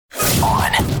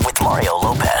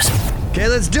Okay,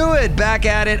 let's do it. Back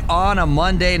at it on a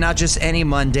Monday, not just any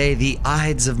Monday, the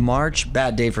Ides of March.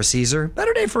 Bad day for Caesar,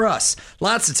 better day for us.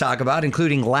 Lots to talk about,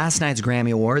 including last night's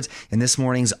Grammy Awards and this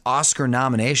morning's Oscar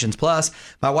nominations. Plus,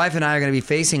 my wife and I are going to be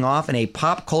facing off in a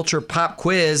pop culture pop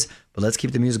quiz. But let's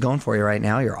keep the music going for you right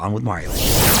now. You're on with Mario.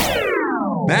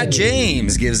 Matt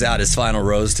James gives out his final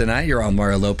rose tonight. You're on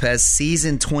Mario Lopez.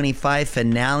 Season 25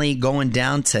 finale going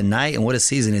down tonight. And what a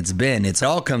season it's been. It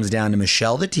all comes down to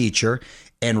Michelle, the teacher,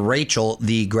 and Rachel,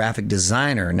 the graphic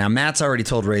designer. Now, Matt's already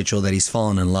told Rachel that he's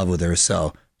fallen in love with her,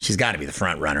 so she's got to be the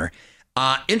front runner.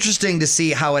 Interesting to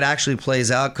see how it actually plays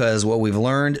out, because what we've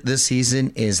learned this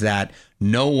season is that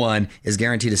no one is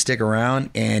guaranteed to stick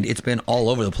around, and it's been all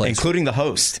over the place. Including the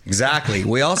host. Exactly.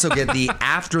 We also get the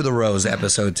After the Rose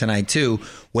episode tonight, too,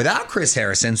 without Chris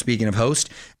Harrison. Speaking of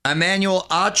host, Emmanuel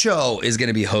Acho is going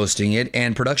to be hosting it,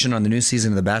 and production on the new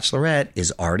season of The Bachelorette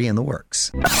is already in the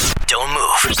works. Don't move.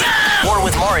 More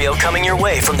with Mario coming your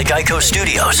way from the Geico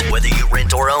Studios. Whether you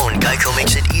rent or own, Geico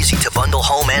makes it easy to bundle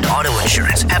home and auto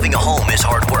insurance. Having a home is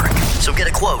hard work. So get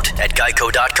a quote at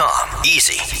geico.com.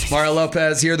 Easy. Mario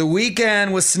Lopez here. The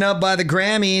Weeknd was snubbed by the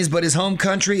Grammys, but his home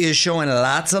country is showing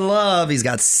lots of love. He's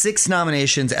got 6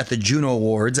 nominations at the Juno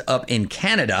Awards up in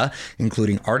Canada,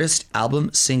 including Artist,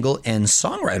 Album, Single, and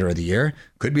Songwriter of the Year.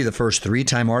 Could be the first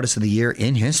 3-time Artist of the Year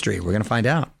in history. We're going to find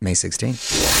out May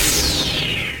 16th.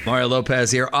 Mario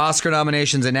Lopez here. Oscar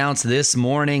nominations announced this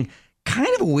morning. Kind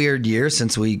of a weird year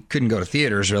since we couldn't go to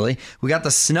theaters, really. We got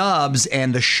the snubs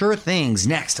and the sure things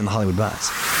next in the Hollywood Buzz.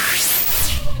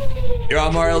 You're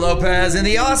on Mario Lopez, and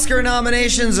the Oscar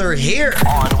nominations are here.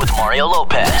 On with Mario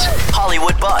Lopez.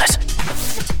 Hollywood Buzz.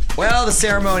 Well, the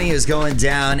ceremony is going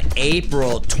down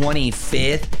April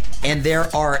 25th, and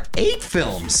there are 8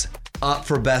 films up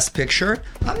for Best Picture.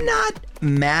 I'm not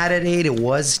mad at 8. It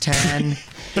was 10.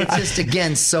 It's just,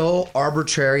 again, so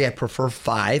arbitrary. I prefer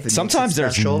 5. Sometimes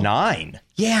there's 9.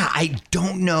 Yeah, I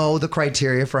don't know the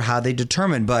criteria for how they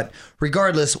determine, but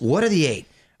regardless, what are the 8?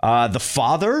 The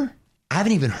Father. I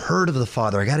haven't even heard of The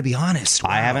Father. I got to be honest.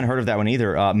 Wow. I haven't heard of that one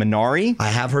either. Minari. I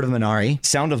have heard of Minari.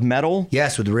 Sound of Metal.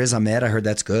 Yes, with Riz Ahmed. I heard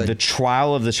that's good. The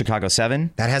Trial of the Chicago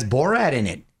 7. That has Borat in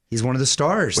it. He's one of the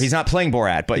stars. Well, he's not playing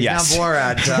Borat, but yes. He's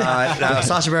not Borat.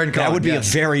 Sacha Baron Cohen. That would be a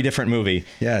very different movie.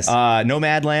 Yes.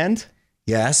 Nomadland.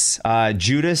 Yes.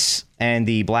 Judas and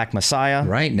the Black Messiah.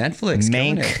 Right, Netflix.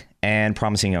 Mank and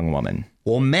Promising Young Woman.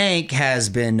 Well, Mank has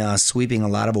been sweeping a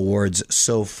lot of awards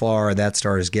so far. That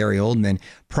stars Gary Oldman.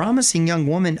 Promising Young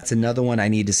Woman, that's another one I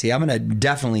need to see. I'm going to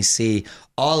definitely see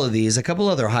all of these. A couple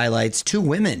other highlights. 2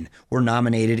 women were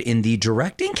nominated in the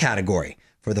directing category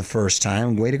for the first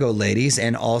time. Way to go, ladies.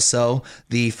 And also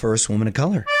the first woman of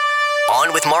color.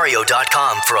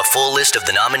 OnWithMario.com for a full list of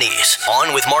the nominees.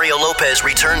 On with Mario Lopez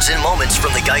returns in moments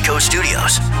from the Geico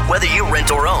Studios. Whether you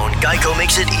rent or own, Geico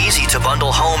makes it easy to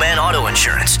bundle home and auto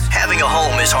insurance. Having a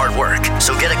home is hard work,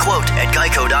 so get a quote at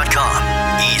geico.com.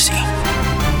 Easy.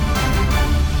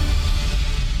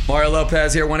 Mario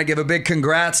Lopez here. I want to give a big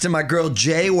congrats to my girl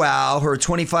JWoww. Her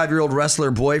 25-year-old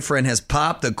wrestler boyfriend has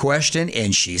popped the question,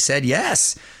 and she said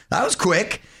yes. That was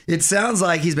quick. It sounds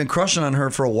like he's been crushing on her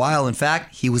for a while. In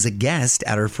fact, he was a guest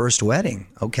at her first wedding.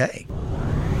 Okay.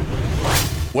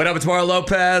 What up, it's Mario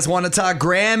Lopez. Want to talk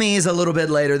Grammys a little bit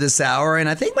later this hour, and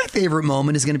I think my favorite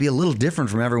moment is going to be a little different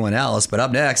from everyone else. But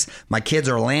up next, my kids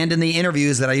are landing the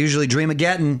interviews that I usually dream of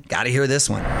getting. Got to hear this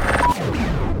one.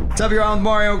 What's up, you're on with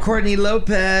Mario Courtney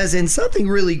Lopez, and something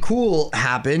really cool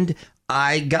happened.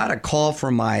 I got a call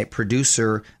from my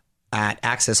producer at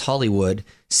Access Hollywood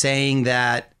saying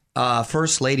that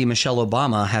First Lady Michelle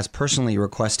Obama has personally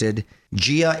requested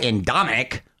Gia and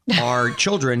Dominic, our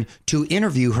children, to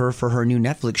interview her for her new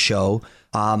Netflix show,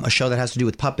 a show that has to do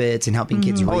with puppets and helping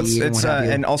kids read. It's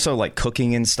and also like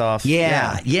cooking and stuff.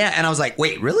 Yeah. And I was like,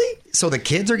 wait, really? So the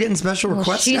kids are getting special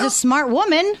requests she's now? a smart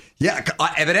woman. Yeah,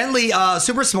 evidently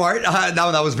super smart.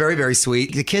 No, that was very, very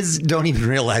sweet. The kids don't even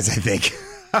realize, I think.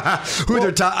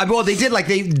 They're talking. Well, they did. Like,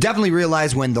 they definitely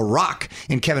realized when The Rock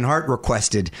and Kevin Hart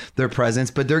requested their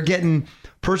presence, but they're getting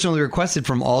personally requested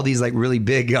from all these like really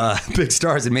big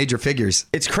stars and major figures.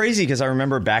 It's crazy because I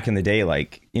remember back in the day,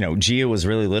 like, you know, Gia was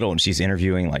really little and she's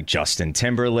interviewing like Justin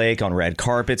Timberlake on red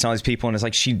carpets and all these people, and it's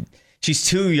like she's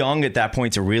too young at that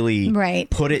point to really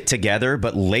put it together.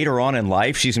 But later on in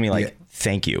life, she's gonna be like,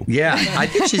 thank you. Yeah, I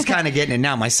think she's kind of getting it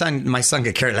now. My son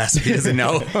could care less if he doesn't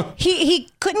know. He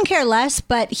couldn't care less,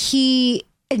 but he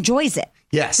enjoys it.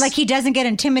 Yes. Like, he doesn't get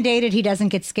intimidated. He doesn't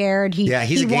get scared. He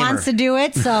wants to do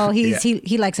it. So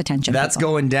he likes attention. That's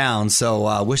going down.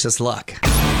 So wish us luck.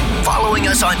 Following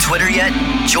us on Twitter yet?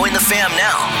 Join the fam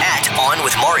now at On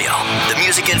With Mario. The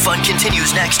music and fun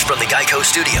continues next from the Geico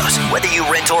Studios. Whether you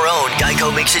rent or own,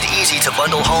 Geico makes it easy to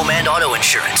bundle home and auto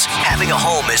insurance. Having a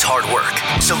home is hard work,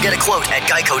 so get a quote at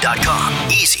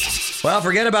geico.com. Easy. Well,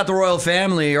 forget about the royal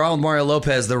family. You're on with Mario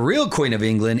Lopez. The real queen of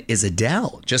England is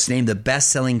Adele, just named the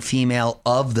best-selling female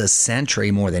of the century,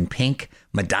 more than Pink,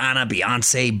 Madonna,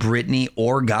 Beyonce, Britney,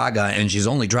 or Gaga, and she's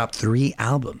only dropped 3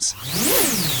 albums.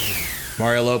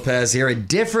 Mario Lopez here. A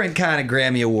different kind of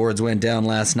Grammy Awards went down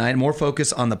last night. More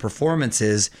focus on the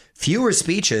performances, fewer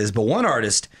speeches, but one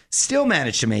artist still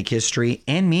managed to make history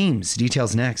and memes.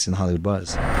 Details next in the Hollywood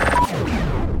Buzz.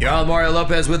 You're on Mario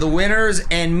Lopez with the winners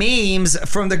and memes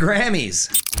from the Grammys.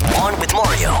 On with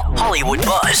Mario, Hollywood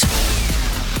Buzz.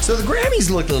 So the Grammys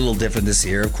looked a little different this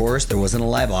year, of course. There wasn't a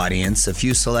live audience. A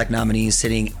few select nominees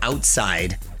sitting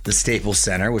outside the Staples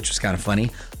Center, which was kind of funny.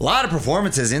 A lot of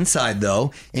performances inside,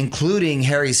 though, including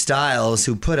Harry Styles,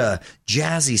 who put a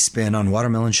jazzy spin on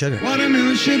Watermelon Sugar.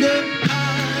 Watermelon sugar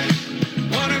high,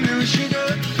 watermelon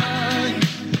sugar high,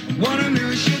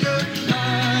 watermelon sugar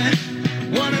high,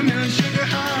 watermelon sugar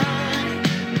high.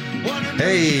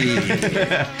 Hey,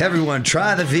 everyone,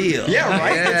 try the veal. Yeah,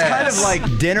 right? Yes. It's kind of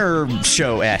like dinner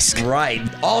show-esque. Right.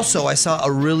 Also, I saw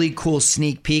a really cool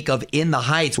sneak peek of In the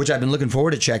Heights, which I've been looking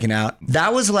forward to checking out.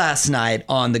 That was last night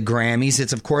on the Grammys.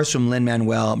 It's, of course, from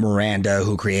Lin-Manuel Miranda,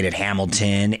 who created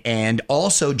Hamilton, and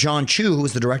also John Chu, who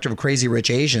was the director of Crazy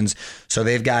Rich Asians. So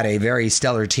they've got a very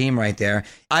stellar team right there.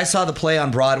 I saw the play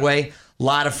on Broadway. A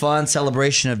lot of fun,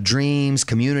 celebration of dreams,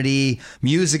 community,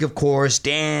 music, of course,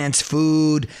 dance,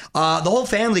 food. The whole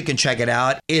family can check it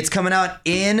out. It's coming out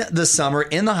in the summer,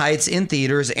 in the Heights, in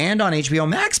theaters, and on HBO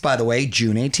Max, by the way,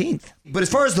 June 18th. But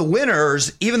as far as the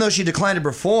winners, even though she declined to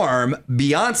perform,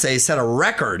 Beyonce set a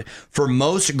record for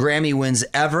most Grammy wins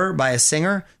ever by a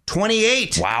singer,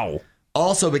 28. Wow.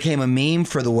 Also became a meme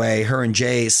for the way her and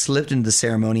Jay slipped into the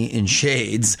ceremony in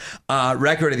shades.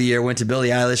 Record of the year went to Billie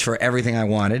Eilish for Everything I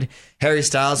Wanted. Harry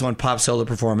Styles won Pop Solo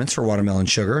Performance for Watermelon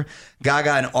Sugar.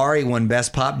 Gaga and Ari won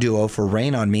Best Pop Duo for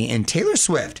Rain on Me. And Taylor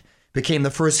Swift became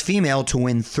the first female to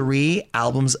win 3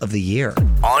 albums of the year.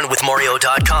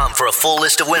 OnWithMario.com for a full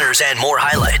list of winners and more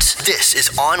highlights. This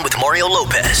is On with Mario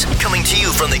Lopez, coming to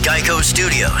you from the Geico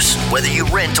Studios. Whether you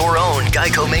rent or own,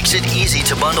 Geico makes it easy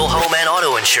to bundle home and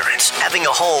auto insurance. Having a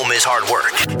home is hard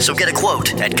work, so get a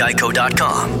quote at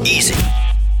Geico.com. Easy.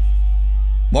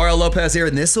 Mario Lopez here,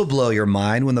 and this will blow your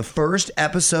mind. When the first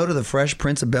episode of The Fresh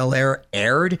Prince of Bel-Air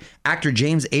aired, actor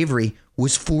James Avery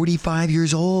was 45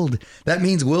 years old. That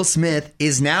means Will Smith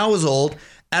is now as old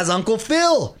as Uncle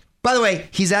Phil. By the way,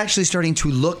 he's actually starting to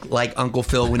look like Uncle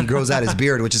Phil when he grows out his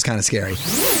beard, which is kind of scary.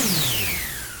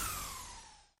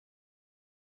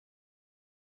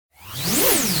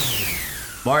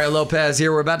 Mario Lopez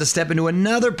here. We're about to step into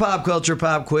another pop culture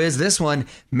pop quiz. This one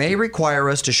may require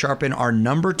us to sharpen our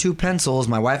number 2 pencils.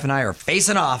 My wife and I are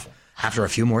facing off after a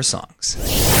few more songs.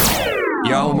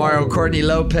 Yo, Mario Courtney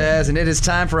Lopez, and it is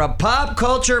time for a pop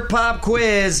culture pop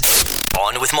quiz.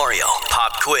 On with Mario,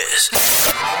 pop quiz.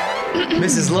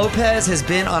 Mrs. Lopez has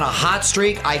been on a hot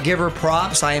streak. I give her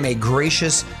props. I am a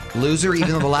gracious loser,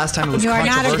 even though the last time it was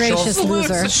controversial. You are not a gracious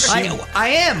loser. I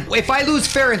am. If I lose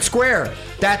fair and square,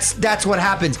 that's what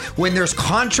happens. When there's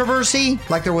controversy,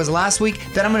 like there was last week,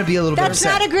 then I'm going to be a little bit upset.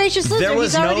 That's not a gracious loser.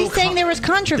 He's already saying there was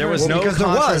controversy. There was no because there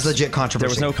was legit controversy. There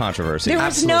was no controversy. There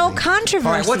was no controversy.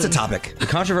 All right, what's the topic? The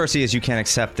controversy is you can't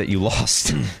accept that you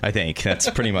lost. I think that's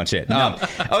pretty much it.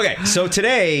 Okay, so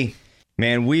today,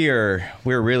 man, we're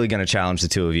really going to challenge the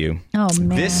two of you. Oh,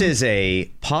 man. This is a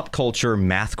pop culture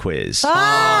math quiz. Oh,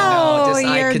 no,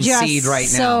 I you're concede just right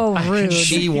so now. rude.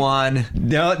 She won.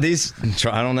 No, these,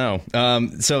 I don't know.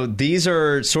 So these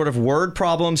are sort of word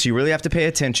problems. You really have to pay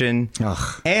attention.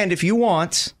 Ugh. And if you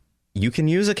want, you can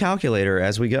use a calculator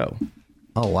as we go.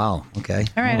 Oh, wow. Okay.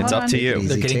 All right, It's hold up to on. you.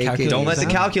 Easy, take it Don't let the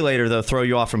easy. calculator, though, throw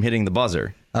you off from hitting the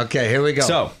buzzer. Okay, here we go.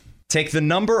 So take the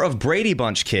number of Brady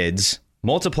Bunch kids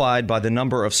multiplied by the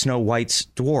number of Snow White's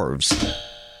dwarves.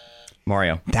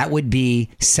 Mario. That would be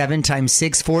 7 times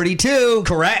 6, 42.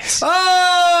 Correct.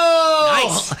 Oh!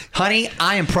 Nice. Honey,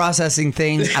 I am processing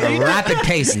things at a rapid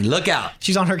pace. Look out.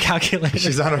 She's on her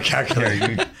calculator. on her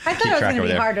calculator. I thought it was going to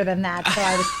be harder than that, so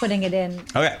I was putting it in.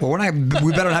 Okay. Well,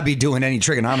 we better not be doing any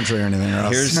trigonometry or anything. Or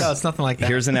else. No, it's nothing like that.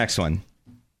 Here's the next one.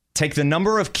 Take the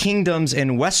number of kingdoms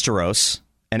in Westeros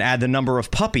and add the number of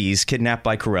puppies kidnapped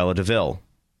by Cruella de Vil.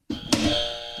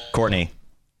 Courtney.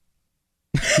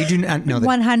 You do not know that.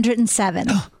 107.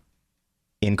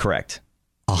 Incorrect.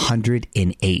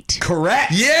 108.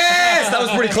 Correct. Yes! guess. That was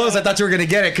pretty close. I thought you were going to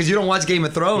get it because you don't watch Game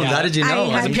of Thrones. How did you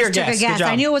know? I pure just took a guess. Good guess. job.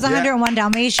 I knew it was 101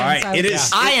 Dalmatians. All right, so it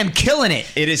is. I am killing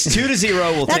it. It is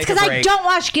 2-0. We'll That's take a because break. I don't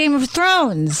watch Game of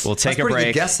Thrones. We'll take That's a pretty break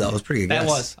good guess, though. It was a pretty good guess. That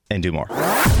was. and do more.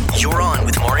 You're on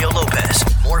with Mario Lopez.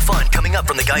 More fun coming up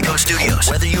from the Geico Studios.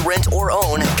 Whether you rent or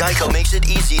own, Geico makes it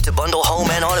easy to bundle home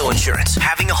and auto insurance.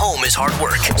 Having a home is hard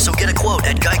work, so get a quote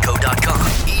at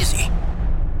geico.com. Easy.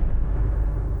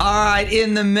 All right,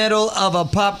 in the middle of a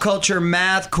pop culture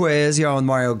math quiz, you're on with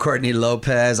Mario Courtney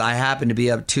Lopez. I happen to be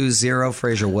up 2-0.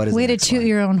 Fraser, what is Way the to next toot one?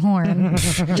 your own horn.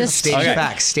 Just Stating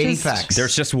facts. Stating facts.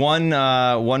 There's just one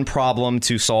problem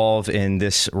to solve in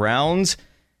this round.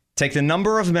 Take the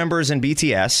number of members in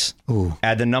BTS,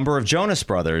 add the number of Jonas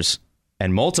Brothers,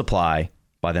 and multiply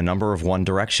by the number of One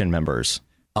Direction members.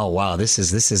 Oh wow, this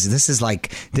is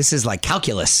like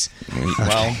calculus.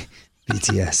 Well,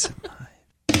 BTS.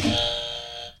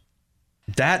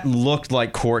 that looked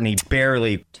like Courtney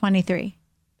barely. 23.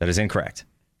 That is incorrect.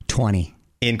 20.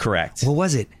 Incorrect. What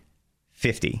was it?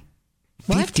 50.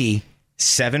 50.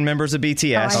 7 members of Oh, I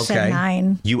BTS. said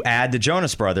 9. You add the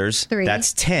Jonas Brothers. 3.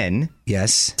 That's 10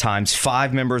 Yes. times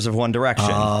 5 members of One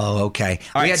Direction. Oh, okay.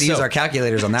 All We right, had to use so- our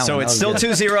calculators on that one. So That it's was still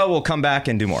good. 2-0. We'll come back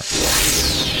and do more.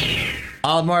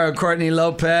 I'm Mario Courtney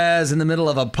Lopez in the middle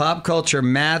of a pop culture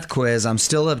math quiz. I'm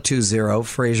still up 2-0.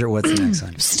 Fraser, what's the next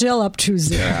one? Still up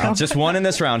 2-0. Just one in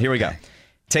this round. Here we go.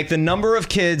 Take the number of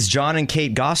kids John and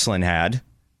Kate Gosselin had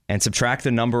and subtract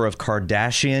the number of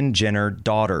Kardashian Jenner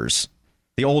daughters.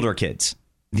 The older kids.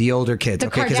 The older kids. The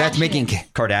Okay, because that's making...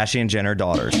 Kardashian Jenner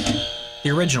daughters.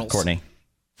 The originals. Courtney.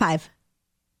 5.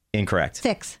 Incorrect.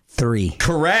 6. 3.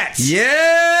 Correct.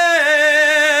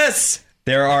 Yes!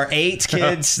 There are 8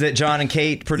 kids that John and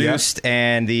Kate produced,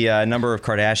 and the number of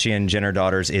Kardashian Jenner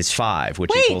daughters is 5, which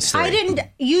Wait, equals 3. I didn't.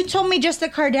 You told me just the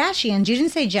Kardashians. You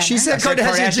didn't say Jenner. She said I said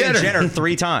Kardashian Jenner.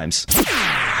 3 times.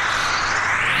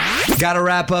 Got to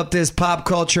wrap up this pop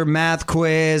culture math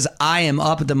quiz. I am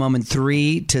up at the moment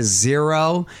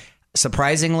 3-0.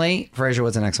 Surprisingly, Fraser,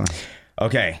 what's the next one?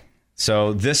 Okay,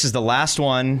 so this is the last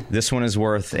one. This one is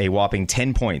worth a whopping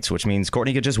 10 points, which means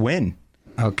Courtney could just win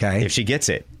Okay. if she gets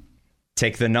it.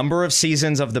 Take the number of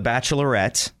seasons of The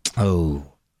Bachelorette,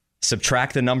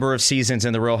 subtract the number of seasons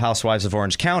in The Real Housewives of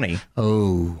Orange County,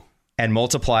 and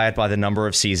multiply it by the number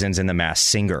of seasons in The Masked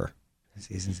Singer.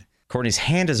 Seasons. Courtney's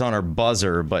hand is on her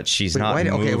buzzer, but she's not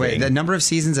moving. Okay, wait. The number of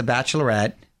seasons of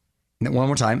Bachelorette. One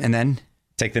more time, and then...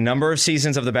 Take the number of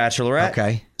seasons of The Bachelorette,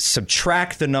 Okay.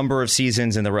 subtract the number of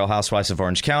seasons in The Real Housewives of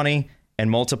Orange County,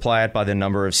 and multiply it by the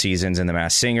number of seasons in The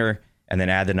Masked Singer, and then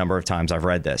add the number of times I've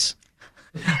read this.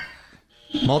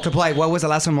 Multiply. What was the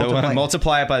last one? Multiply.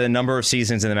 Multiply it by the number of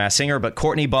seasons in The Masked Singer, but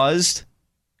Courtney buzzed.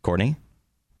 Courtney?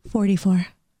 44.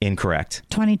 Incorrect.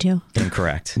 22.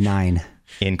 Incorrect. 9.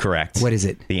 Incorrect. What is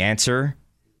it? The answer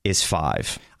is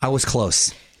 5. I was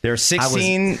close. There are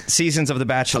 16 seasons of The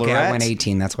Bachelorette. Okay, I went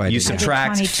 18. That's why I You did that.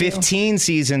 subtract 22. 15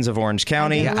 seasons of Orange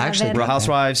County. I did actually, Real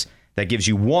Housewives. That gives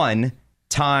you 1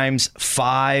 times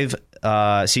 5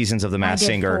 seasons of The Masked did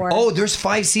Singer. 4. Oh, there's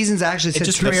 5 seasons. I actually said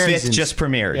just The 2 5th seasons. just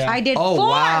premiered. Yeah. I did Oh, 4,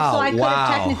 wow, so I could wow.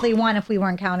 have technically won if we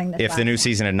weren't counting this. If the new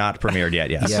season had not premiered yet,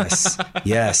 yes. Yes.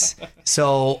 Yes.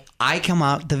 So I come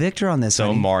out the victor on this So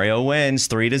one. Mario wins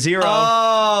 3-0.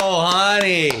 Oh,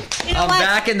 honey. You know I'm what?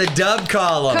 back in the dub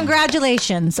column.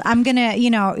 Congratulations. I'm going to,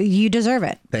 you deserve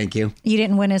it. Thank you. You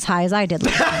didn't win as high as I did.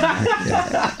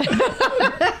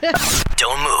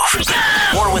 Don't move.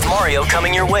 More with Mario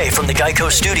coming your way from the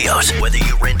Geico Studios. Whether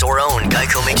you rent or own,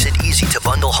 Geico makes it easy to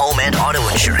bundle home and auto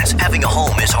insurance. Having a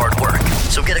home is hard work,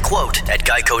 so get a quote at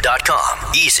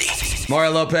geico.com. Easy.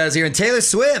 Mario Lopez here, and Taylor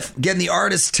Swift getting the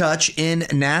artist touch in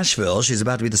Nashville. She's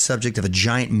about to be the subject of a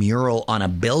giant mural on a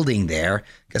building there.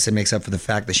 Guess it makes up for the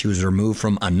fact that she was removed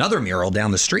from another mural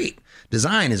down the street.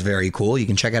 Design is very cool. You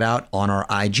can check it out on our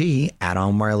IG at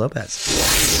on Mario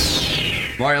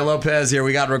Lopez. Mario Lopez here.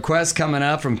 We got requests coming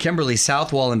up from Kimberly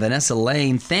Southwall and Vanessa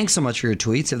Lane. Thanks so much for your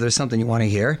tweets. If there's something you want to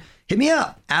hear, hit me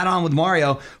up. Add on with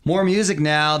Mario. More music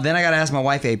now. Then I got to ask my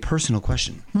wife a personal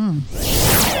question.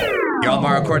 You're on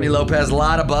Mario Courtney Lopez. A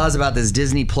lot of buzz about this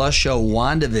Disney Plus show,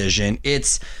 WandaVision.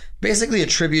 It's basically a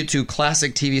tribute to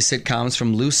classic TV sitcoms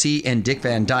from Lucy and Dick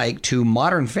Van Dyke to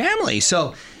Modern Family.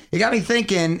 So it got me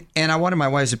thinking, and I wanted my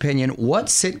wife's opinion. What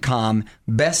sitcom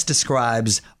best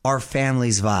describes our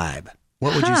family's vibe?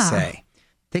 What would you say?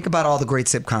 Think about all the great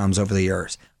sitcoms over the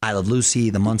years. I Love Lucy,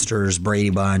 The Munsters,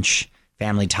 Brady Bunch,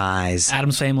 Family Ties,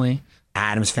 Adam's Family.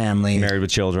 Adam's Family. Married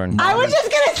with Children. I was just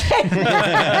going to say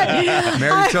that.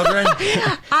 Married with Children?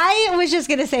 I was just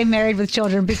going to say Married with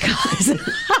Children because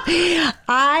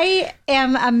I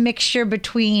am a mixture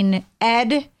between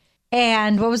Ed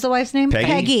and what was the wife's name?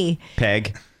 Peggy.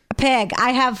 Peggy. pig.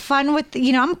 I have fun with,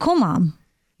 I'm a cool mom.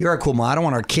 You're a cool mom. I don't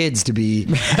want our kids to be,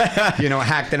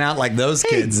 acting out like those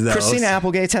kids, though. Christina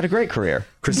Applegate's had a great career.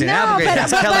 Christina Applegate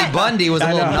has. Kelly Bundy was a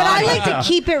little naughty. But I like to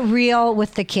keep it real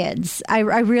with the kids. I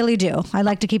really do. I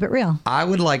like to keep it real. I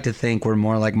would like to think we're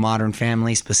more like Modern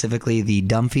Family, specifically the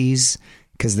Dumfies,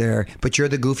 but you're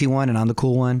the goofy one and I'm the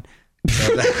cool one.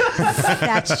 So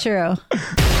That's true.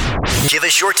 Give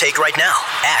us your take right now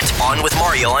at On With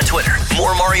Mario on Twitter.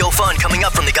 More Mario fun coming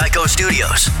up from the Geico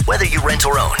Studios. Whether you rent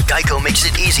or own, Geico makes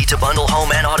it easy to bundle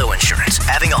home and auto insurance.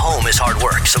 Having a home is hard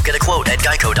work, so get a quote at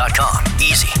geico.com.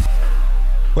 Easy.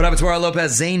 What up, it's Mario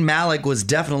Lopez. Zayn Malik was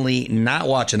definitely not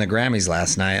watching the Grammys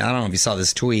last night. I don't know if you saw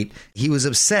this tweet. He was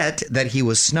upset that he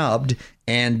was snubbed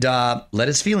and let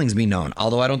his feelings be known,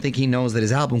 although I don't think he knows that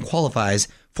his album qualifies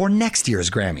for next year's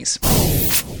Grammys.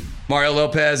 Mario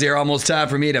Lopez here. Almost time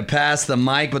for me to pass the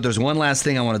mic, but there's one last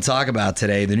thing I want to talk about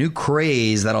today. The new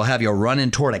craze that'll have you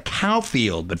running toward a cow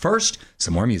field. But first,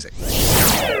 some more music.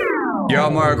 Yo,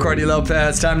 Mario Courtney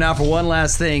Lopez. Time now for one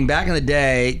last thing. Back in the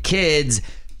day, kids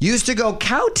used to go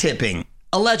cow tipping,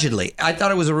 allegedly. I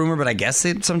thought it was a rumor, but I guess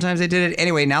sometimes they did it.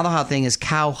 Anyway, now the hot thing is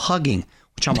cow hugging,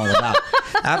 which I'm all about.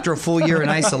 After a full year in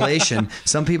isolation,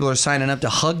 some people are signing up to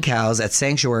hug cows at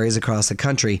sanctuaries across the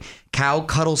country. Cow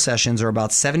cuddle sessions are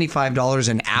about $75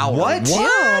 an hour. What?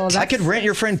 What? I could rent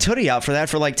your friend Tootie out for that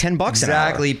for like $10 an hour.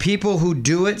 Exactly. People who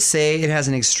do it say it has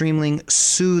an extremely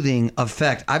soothing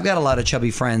effect. I've got a lot of chubby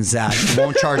friends that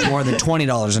won't charge more than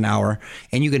 $20 an hour,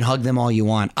 and you can hug them all you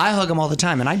want. I hug them all the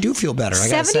time, and I do feel better.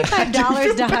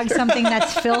 $75 to hug something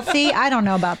that's filthy? I don't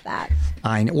know about that.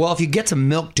 I know. Well, if you get some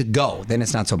milk to go, then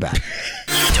it's not so bad.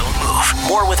 Don't move.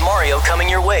 More with Mario coming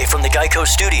your way from the Geico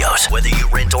Studios. Whether you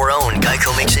rent or own,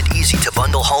 Geico makes it easy to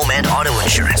bundle home and auto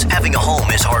insurance. Having a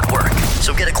home is hard work,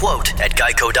 so get a quote at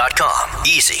geico.com.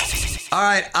 Easy. All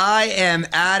right, I am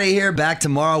out of here. Back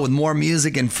tomorrow with more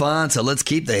music and fun, so let's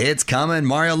keep the hits coming.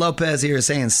 Mario Lopez here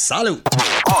saying salute.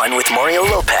 On with Mario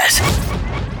Lopez.